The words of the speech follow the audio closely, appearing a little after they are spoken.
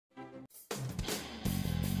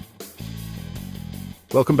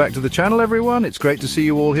Welcome back to the channel, everyone. It's great to see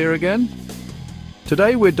you all here again.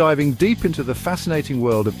 Today we're diving deep into the fascinating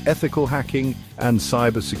world of ethical hacking and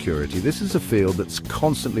cybersecurity. This is a field that's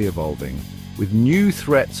constantly evolving, with new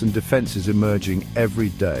threats and defenses emerging every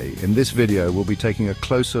day. In this video, we'll be taking a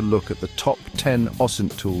closer look at the top 10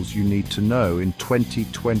 OSINT tools you need to know in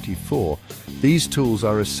 2024. These tools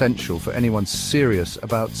are essential for anyone serious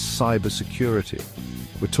about cybersecurity.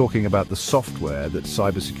 We're talking about the software that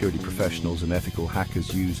cybersecurity professionals and ethical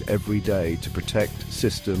hackers use every day to protect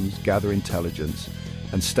systems, gather intelligence,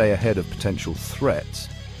 and stay ahead of potential threats.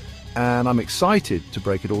 And I'm excited to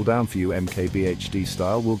break it all down for you MKBHD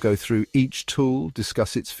style. We'll go through each tool,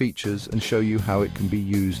 discuss its features, and show you how it can be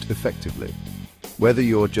used effectively. Whether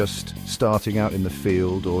you're just starting out in the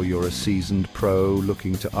field or you're a seasoned pro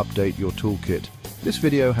looking to update your toolkit, this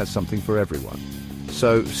video has something for everyone.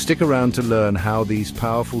 So stick around to learn how these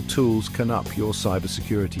powerful tools can up your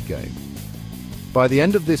cybersecurity game. By the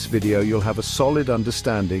end of this video, you'll have a solid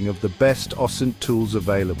understanding of the best OSINT tools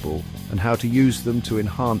available and how to use them to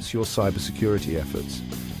enhance your cybersecurity efforts.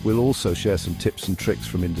 We'll also share some tips and tricks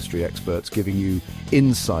from industry experts, giving you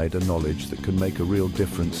insider knowledge that can make a real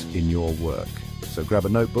difference in your work. So grab a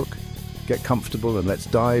notebook, get comfortable, and let's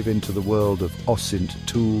dive into the world of OSINT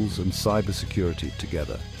tools and cybersecurity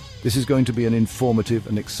together. This is going to be an informative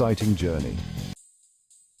and exciting journey.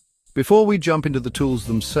 Before we jump into the tools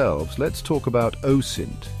themselves, let's talk about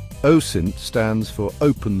OSINT. OSINT stands for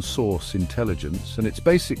Open Source Intelligence, and it's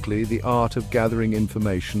basically the art of gathering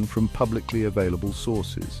information from publicly available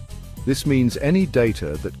sources. This means any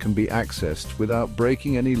data that can be accessed without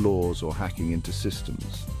breaking any laws or hacking into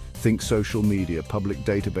systems. Think social media, public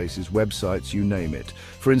databases, websites, you name it.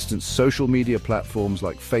 For instance, social media platforms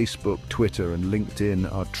like Facebook, Twitter, and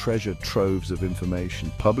LinkedIn are treasure troves of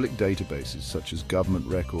information. Public databases, such as government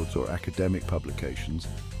records or academic publications,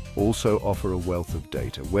 also offer a wealth of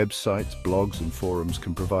data. Websites, blogs, and forums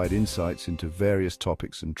can provide insights into various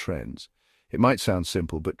topics and trends. It might sound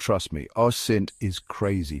simple, but trust me, OSINT is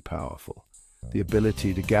crazy powerful. The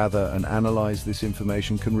ability to gather and analyze this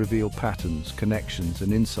information can reveal patterns, connections,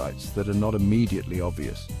 and insights that are not immediately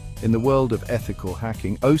obvious. In the world of ethical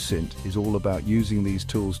hacking, OSINT is all about using these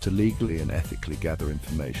tools to legally and ethically gather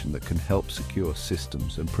information that can help secure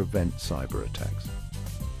systems and prevent cyber attacks.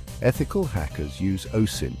 Ethical hackers use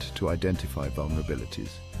OSINT to identify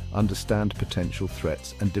vulnerabilities, understand potential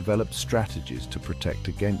threats, and develop strategies to protect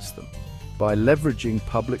against them. By leveraging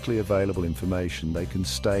publicly available information, they can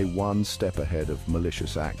stay one step ahead of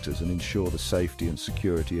malicious actors and ensure the safety and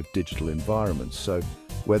security of digital environments. So,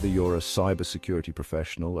 whether you're a cybersecurity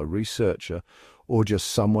professional, a researcher, or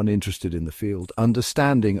just someone interested in the field,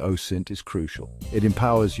 understanding OSINT is crucial. It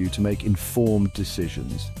empowers you to make informed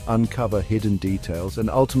decisions, uncover hidden details, and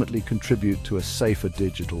ultimately contribute to a safer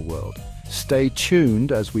digital world. Stay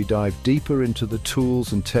tuned as we dive deeper into the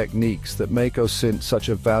tools and techniques that make OSINT such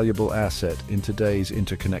a valuable asset in today's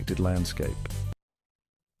interconnected landscape.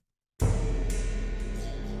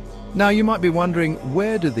 Now, you might be wondering,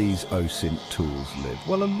 where do these OSINT tools live?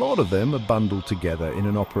 Well, a lot of them are bundled together in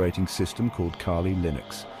an operating system called Kali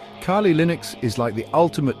Linux. Kali Linux is like the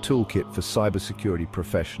ultimate toolkit for cybersecurity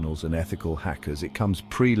professionals and ethical hackers. It comes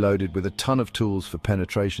preloaded with a ton of tools for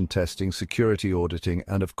penetration testing, security auditing,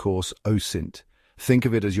 and of course, OSINT. Think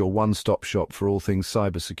of it as your one-stop shop for all things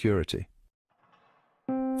cybersecurity.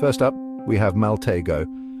 First up, we have Maltego.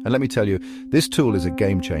 And let me tell you, this tool is a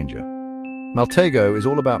game changer. Maltego is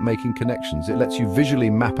all about making connections. It lets you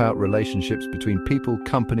visually map out relationships between people,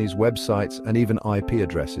 companies, websites, and even IP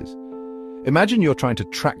addresses. Imagine you're trying to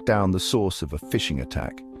track down the source of a phishing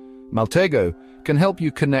attack. Maltego can help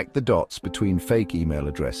you connect the dots between fake email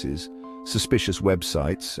addresses, suspicious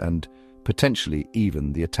websites, and potentially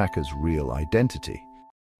even the attacker's real identity.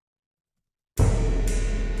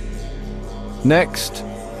 Next,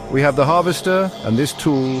 we have theHarvester, and this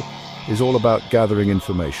tool is all about gathering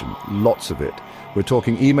information, lots of it. We're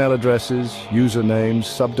talking email addresses, usernames,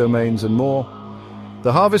 subdomains, and more.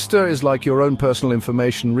 theHarvester is like your own personal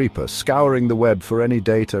information reaper, scouring the web for any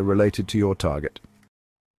data related to your target.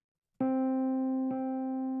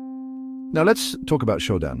 Now let's talk about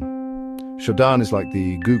Shodan. Shodan is like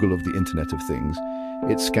the Google of the Internet of Things.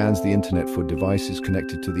 It scans the internet for devices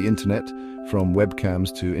connected to the internet, from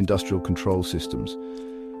webcams to industrial control systems.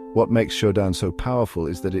 What makes Shodan so powerful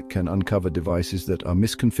is that it can uncover devices that are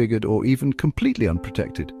misconfigured or even completely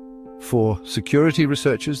unprotected. For security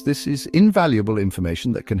researchers, this is invaluable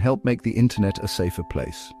information that can help make the internet a safer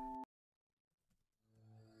place.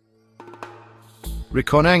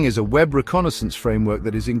 Recon-ng is a web reconnaissance framework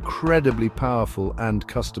that is incredibly powerful and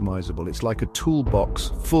customizable. It's like a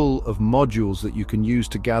toolbox full of modules that you can use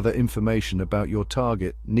to gather information about your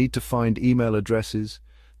target. Need to find email addresses?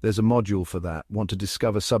 There's a module for that. Want to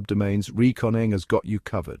discover subdomains? Recon-ng has got you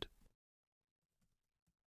covered.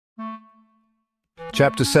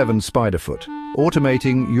 Chapter 7, SpiderFoot.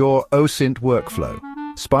 Automating your OSINT workflow.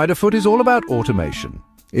 SpiderFoot is all about automation.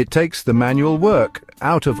 It takes the manual work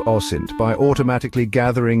out of OSINT by automatically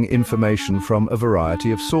gathering information from a variety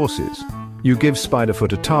of sources. You give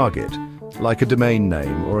SpiderFoot a target, like a domain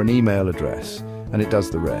name or an email address, and it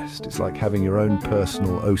does the rest. It's like having your own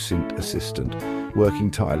personal OSINT assistant working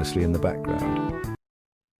tirelessly in the background.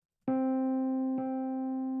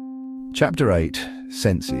 Chapter 8,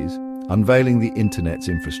 Censys. Unveiling the Internet's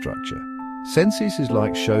infrastructure. Censys is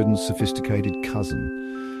like Shodan's sophisticated cousin.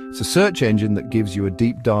 It's a search engine that gives you a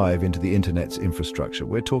deep dive into the Internet's infrastructure.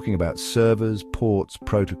 We're talking about servers, ports,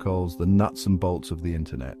 protocols, the nuts and bolts of the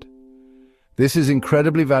Internet. This is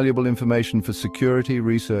incredibly valuable information for security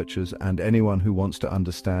researchers and anyone who wants to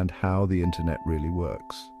understand how the Internet really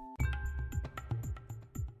works.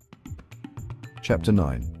 Chapter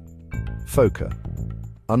 9. FOCA.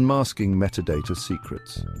 Unmasking metadata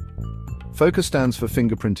secrets. FOCA stands for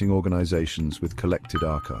Fingerprinting Organizations with Collected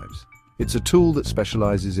Archives. It's a tool that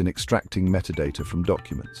specializes in extracting metadata from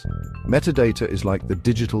documents. Metadata is like the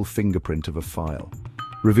digital fingerprint of a file,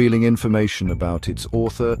 revealing information about its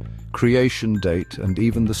author, creation date, and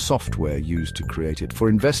even the software used to create it. For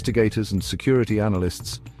investigators and security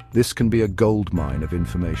analysts, this can be a goldmine of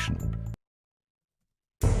information.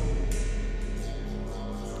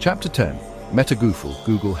 Chapter 10. Metagoofil,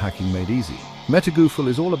 Google Hacking Made Easy. Metagoofil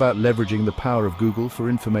is all about leveraging the power of Google for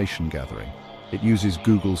information gathering. It uses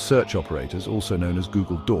Google search operators, also known as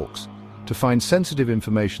Google Dorks, to find sensitive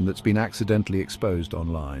information that's been accidentally exposed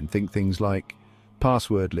online. Think things like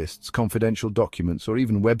password lists, confidential documents, or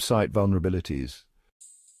even website vulnerabilities.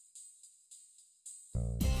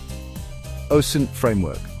 OSINT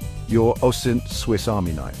Framework, your OSINT Swiss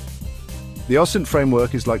Army knife. The OSINT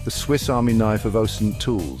framework is like the Swiss Army knife of OSINT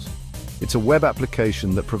Tools. It's a web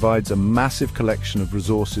application that provides a massive collection of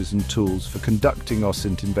resources and tools for conducting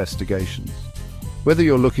OSINT investigations. Whether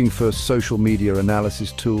you're looking for social media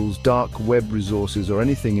analysis tools, dark web resources, or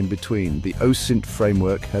anything in between, the OSINT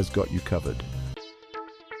framework has got you covered.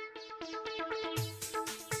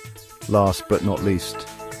 Last but not least,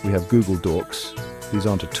 we have Google Dorks. These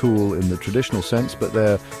aren't a tool in the traditional sense, but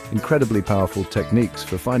they're incredibly powerful techniques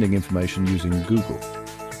for finding information using Google.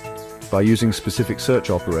 By using specific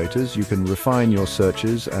search operators, you can refine your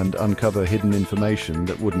searches and uncover hidden information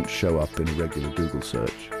that wouldn't show up in a regular Google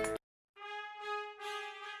search.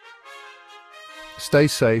 Stay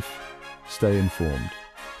safe, stay informed.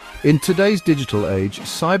 In today's digital age,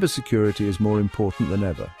 cybersecurity is more important than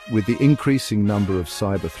ever. With the increasing number of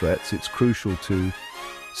cyber threats, it's crucial to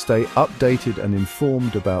stay updated and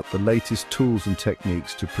informed about the latest tools and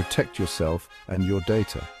techniques to protect yourself and your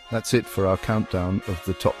data. That's it for our countdown of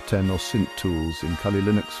the top 10 OSINT tools in Kali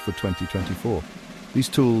Linux for 2024. These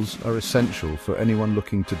tools are essential for anyone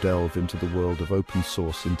looking to delve into the world of open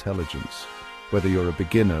source intelligence. Whether you're a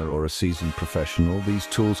beginner or a seasoned professional, these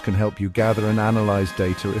tools can help you gather and analyze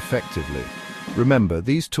data effectively. Remember,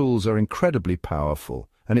 these tools are incredibly powerful,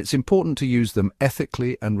 and it's important to use them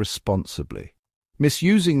ethically and responsibly.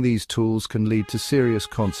 Misusing these tools can lead to serious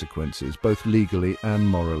consequences, both legally and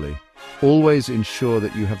morally. Always ensure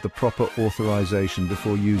that you have the proper authorization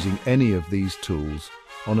before using any of these tools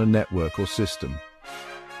on a network or system.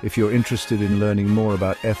 If you're interested in learning more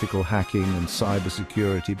about ethical hacking and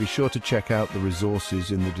cybersecurity, be sure to check out the resources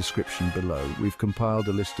in the description below. We've compiled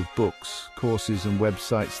a list of books, courses, and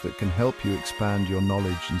websites that can help you expand your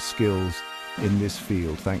knowledge and skills in this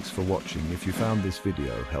field. Thanks for watching. If you found this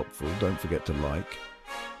video helpful, don't forget to like,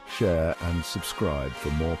 share, and subscribe for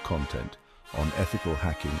more content on ethical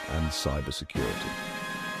hacking and cybersecurity.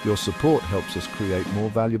 Your support helps us create more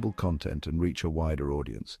valuable content and reach a wider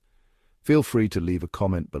audience. Feel free to leave a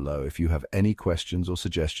comment below if you have any questions or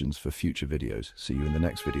suggestions for future videos. See you in the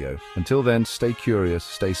next video. Until then, stay curious,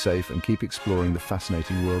 stay safe, and keep exploring the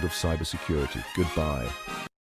fascinating world of cybersecurity. Goodbye.